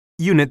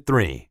Unit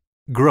 3,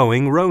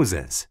 Growing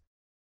Roses.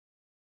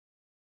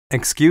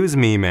 Excuse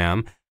me,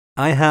 ma'am.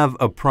 I have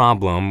a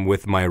problem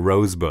with my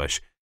rose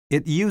bush.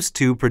 It used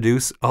to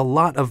produce a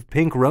lot of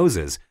pink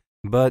roses,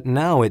 but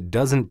now it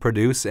doesn't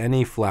produce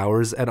any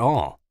flowers at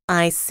all.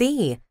 I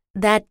see.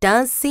 That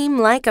does seem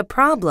like a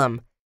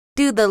problem.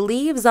 Do the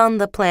leaves on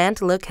the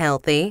plant look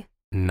healthy?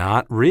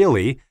 Not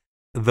really.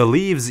 The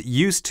leaves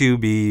used to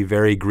be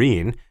very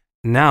green.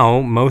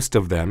 Now most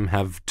of them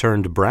have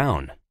turned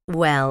brown.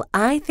 Well,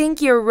 I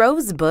think your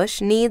rose bush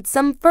needs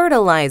some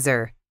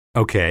fertilizer.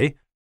 Okay.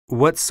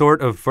 What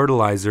sort of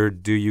fertilizer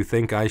do you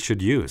think I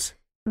should use?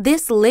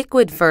 This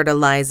liquid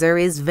fertilizer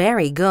is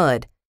very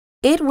good.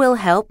 It will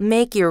help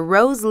make your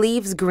rose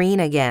leaves green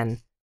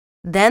again.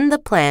 Then the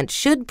plant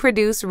should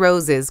produce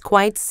roses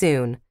quite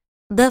soon.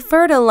 The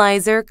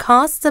fertilizer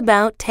costs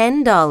about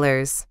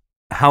 $10.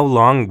 How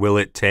long will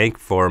it take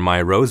for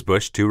my rose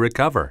bush to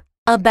recover?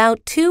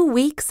 About 2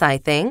 weeks, I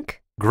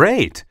think.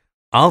 Great!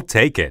 I'll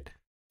take it.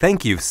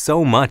 Thank you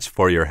so much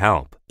for your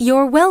help.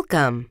 You're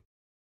welcome.